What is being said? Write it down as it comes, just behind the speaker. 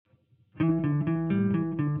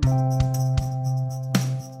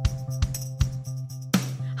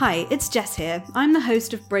Hi, it's Jess here. I'm the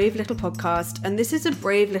host of Brave Little Podcast, and this is a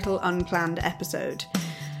Brave Little Unplanned episode.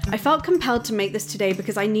 I felt compelled to make this today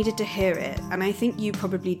because I needed to hear it, and I think you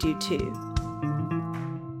probably do too.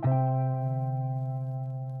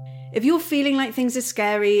 If you're feeling like things are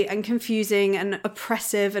scary and confusing and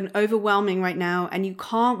oppressive and overwhelming right now, and you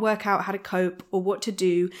can't work out how to cope or what to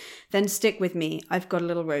do, then stick with me. I've got a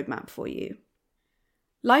little roadmap for you.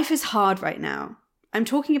 Life is hard right now. I'm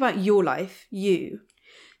talking about your life, you.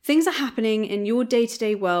 Things are happening in your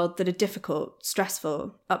day-to-day world that are difficult,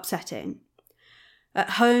 stressful, upsetting. At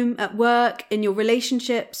home, at work, in your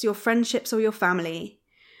relationships, your friendships, or your family.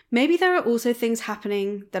 Maybe there are also things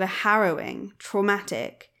happening that are harrowing,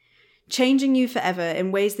 traumatic, changing you forever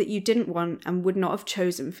in ways that you didn't want and would not have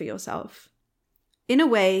chosen for yourself. In a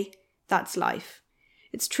way, that's life.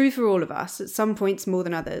 It's true for all of us, at some points more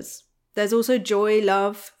than others. There's also joy,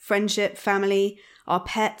 love, friendship, family, our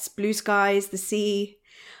pets, blue skies, the sea.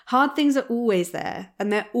 Hard things are always there,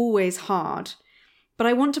 and they're always hard. But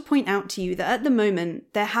I want to point out to you that at the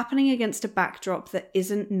moment, they're happening against a backdrop that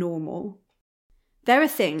isn't normal. There are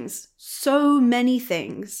things, so many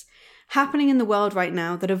things, happening in the world right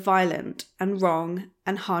now that are violent and wrong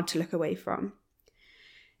and hard to look away from.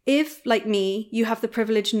 If, like me, you have the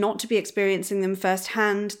privilege not to be experiencing them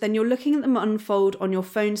firsthand, then you're looking at them unfold on your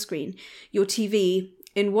phone screen, your TV,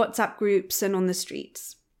 in WhatsApp groups and on the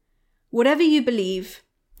streets. Whatever you believe,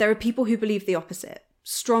 there are people who believe the opposite,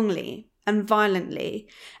 strongly and violently,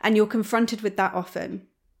 and you're confronted with that often.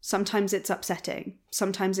 Sometimes it's upsetting,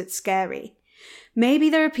 sometimes it's scary. Maybe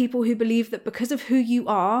there are people who believe that because of who you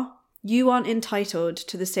aren't entitled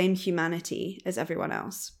to the same humanity as everyone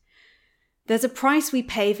else. There's a price we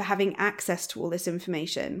pay for having access to all this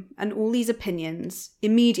information and all these opinions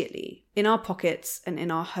immediately in our pockets and in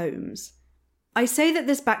our homes. I say that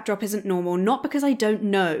this backdrop isn't normal not because I don't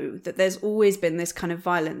know that there's always been this kind of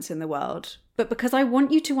violence in the world, but because I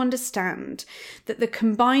want you to understand that the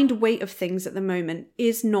combined weight of things at the moment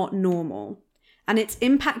is not normal, and it's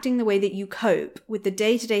impacting the way that you cope with the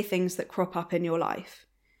day-to-day things that crop up in your life.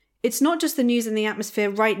 It's not just the news and the atmosphere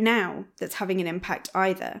right now that's having an impact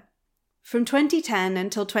either. From 2010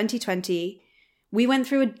 until 2020, we went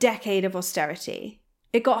through a decade of austerity.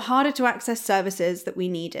 It got harder to access services that we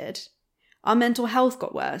needed. Our mental health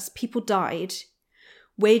got worse. People died.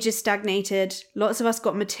 Wages stagnated. Lots of us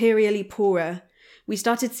got materially poorer. We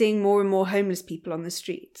started seeing more and more homeless people on the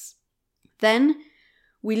streets. Then,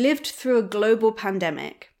 we lived through a global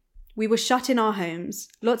pandemic. We were shut in our homes.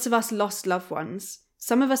 Lots of us lost loved ones.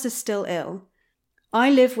 Some of us are still ill. I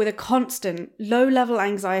live with a constant, low-level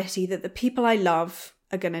anxiety that the people I love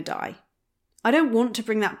are going to die. I don't want to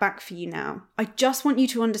bring that back for you now. I just want you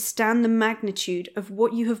to understand the magnitude of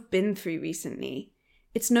what you have been through recently.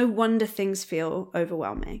 It's no wonder things feel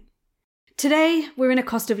overwhelming. Today, we're in a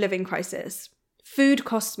cost of living crisis. Food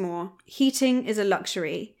costs more. Heating is a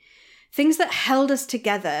luxury. Things that held us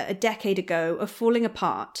together a decade ago are falling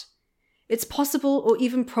apart. It's possible or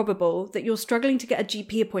even probable that you're struggling to get a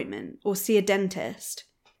GP appointment or see a dentist.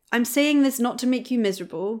 I'm saying this not to make you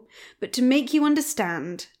miserable, but to make you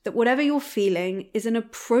understand that whatever you're feeling is an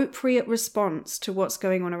appropriate response to what's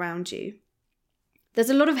going on around you. There's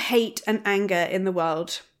a lot of hate and anger in the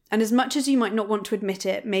world, and as much as you might not want to admit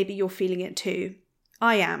it, maybe you're feeling it too.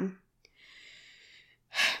 I am.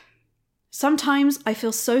 Sometimes I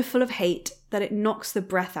feel so full of hate that it knocks the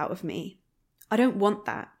breath out of me. I don't want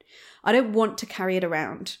that. I don't want to carry it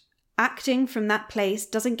around. Acting from that place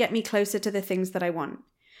doesn't get me closer to the things that I want.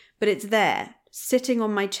 But it's there, sitting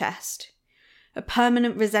on my chest. A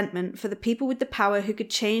permanent resentment for the people with the power who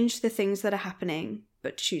could change the things that are happening,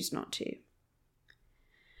 but choose not to.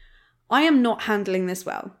 I am not handling this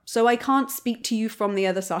well, so I can't speak to you from the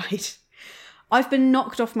other side. I've been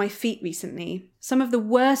knocked off my feet recently. Some of the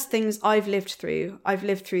worst things I've lived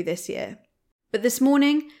through this year. But this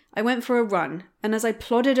morning, I went for a run, and as I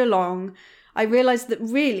plodded along, I realised that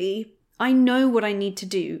really, I know what I need to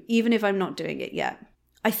do, even if I'm not doing it yet.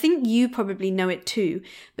 I think you probably know it too,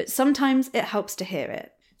 but sometimes it helps to hear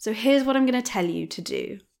it. So here's what I'm going to tell you to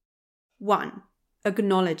do. 1.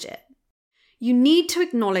 Acknowledge it. You need to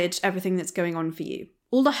acknowledge everything that's going on for you.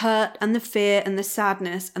 All the hurt and the fear and the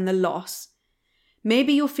sadness and the loss.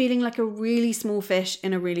 Maybe you're feeling like a really small fish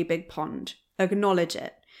in a really big pond. Acknowledge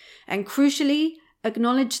it. And crucially,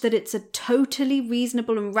 acknowledge that it's a totally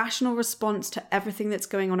reasonable and rational response to everything that's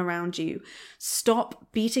going on around you.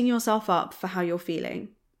 Stop beating yourself up for how you're feeling.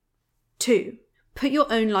 2. Put your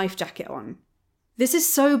own life jacket on. This is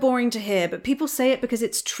so boring to hear, but people say it because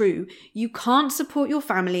it's true. You can't support your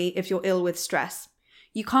family if you're ill with stress.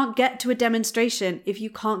 You can't get to a demonstration if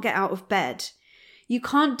you can't get out of bed. You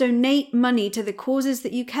can't donate money to the causes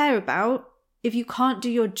that you care about if you can't do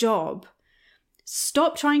your job.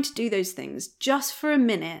 Stop trying to do those things just for a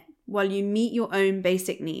minute while you meet your own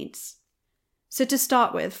basic needs. So to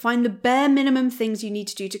start with, find the bare minimum things you need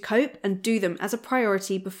to do to cope and do them as a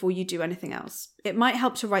priority before you do anything else. It might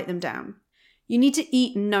help to write them down. You need to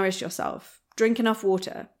eat and nourish yourself, drink enough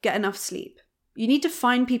water, get enough sleep. You need to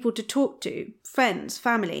find people to talk to, friends,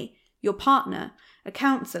 family, your partner, a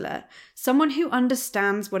counsellor, someone who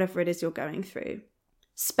understands whatever it is you're going through.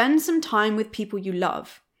 Spend some time with people you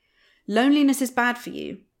love. Loneliness is bad for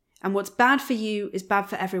you, and what's bad for you is bad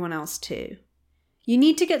for everyone else too. You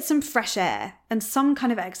need to get some fresh air and some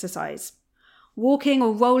kind of exercise. Walking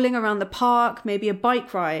or rolling around the park, maybe a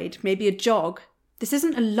bike ride, maybe a jog. This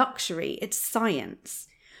isn't a luxury, it's science.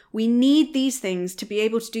 We need these things to be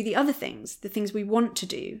able to do the other things, the things we want to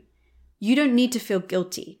do. You don't need to feel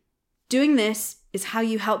guilty. Doing this is how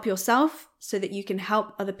you help yourself so that you can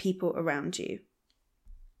help other people around you.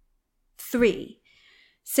 3.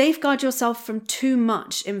 Safeguard yourself from too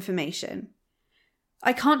much information.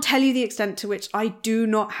 I can't tell you the extent to which I do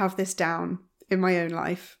not have this down in my own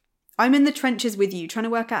life. I'm in the trenches with you, trying to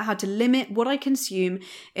work out how to limit what I consume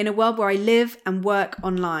in a world where I live and work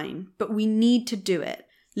online. But we need to do it.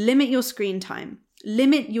 Limit your screen time.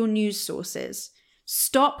 Limit your news sources.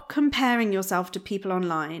 Stop comparing yourself to people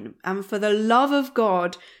online. And for the love of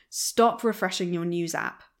God, stop refreshing your news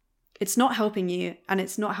app. It's not helping you, and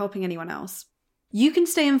it's not helping anyone else. You can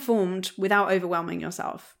stay informed without overwhelming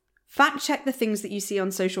yourself. Fact check the things that you see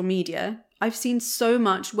on social media. I've seen so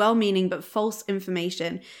much well-meaning but false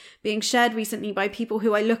information being shared recently by people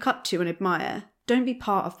who I look up to and admire. Don't be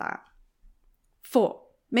part of that. 4.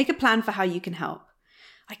 Make a plan for how you can help.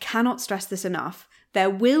 I cannot stress this enough. There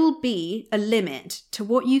will be a limit to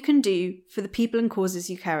what you can do for the people and causes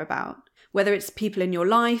you care about. Whether it's people in your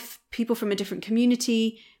life, people from a different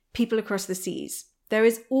community, people across the seas. There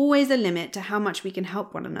is always a limit to how much we can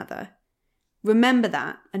help one another. Remember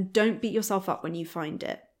that and don't beat yourself up when you find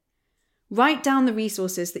it. Write down the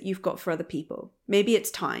resources that you've got for other people. Maybe it's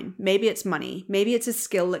time, maybe it's money, maybe it's a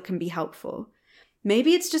skill that can be helpful.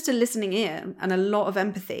 Maybe it's just a listening ear and a lot of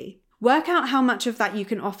empathy. Work out how much of that you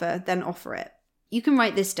can offer, then offer it. You can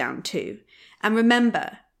write this down too. And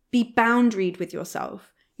remember, be boundaried with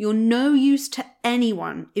yourself. You're no use to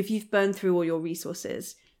anyone if you've burned through all your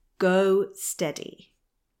resources. Go steady.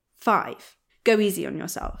 5. Go easy on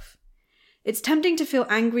yourself. It's tempting to feel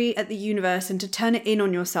angry at the universe and to turn it in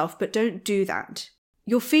on yourself, but don't do that.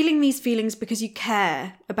 You're feeling these feelings because you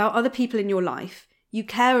care about other people in your life. You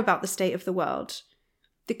care about the state of the world.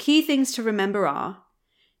 The key things to remember are,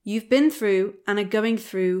 you've been through and are going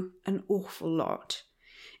through an awful lot.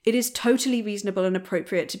 It is totally reasonable and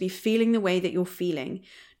appropriate to be feeling the way that you're feeling.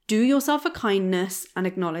 Do yourself a kindness and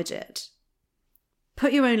acknowledge it.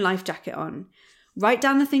 Put your own life jacket on. Write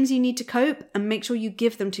down the things you need to cope and make sure you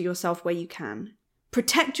give them to yourself where you can.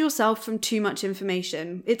 Protect yourself from too much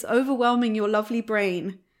information. It's overwhelming your lovely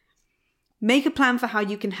brain. Make a plan for how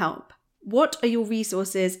you can help. What are your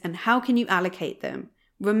resources and how can you allocate them?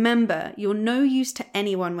 Remember, you're no use to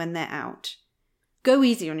anyone when they're out. Go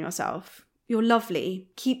easy on yourself. You're lovely.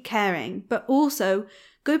 Keep caring. But also,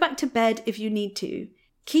 go back to bed if you need to.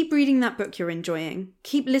 Keep reading that book you're enjoying.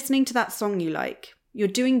 Keep listening to that song you like. You're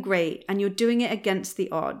doing great, and you're doing it against the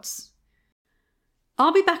odds.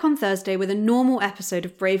 I'll be back on Thursday with a normal episode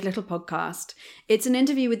of Brave Little Podcast. It's an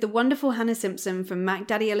interview with the wonderful Hannah Simpson from Mac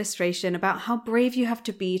Daddy Illustration about how brave you have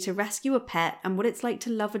to be to rescue a pet and what it's like to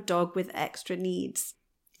love a dog with extra needs.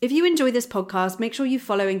 If you enjoy this podcast, make sure you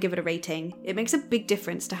follow and give it a rating. It makes a big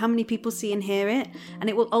difference to how many people see and hear it, and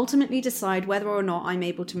it will ultimately decide whether or not I'm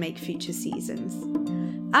able to make future seasons.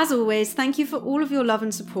 As always, thank you for all of your love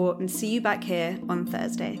and support, and see you back here on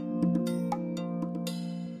Thursday.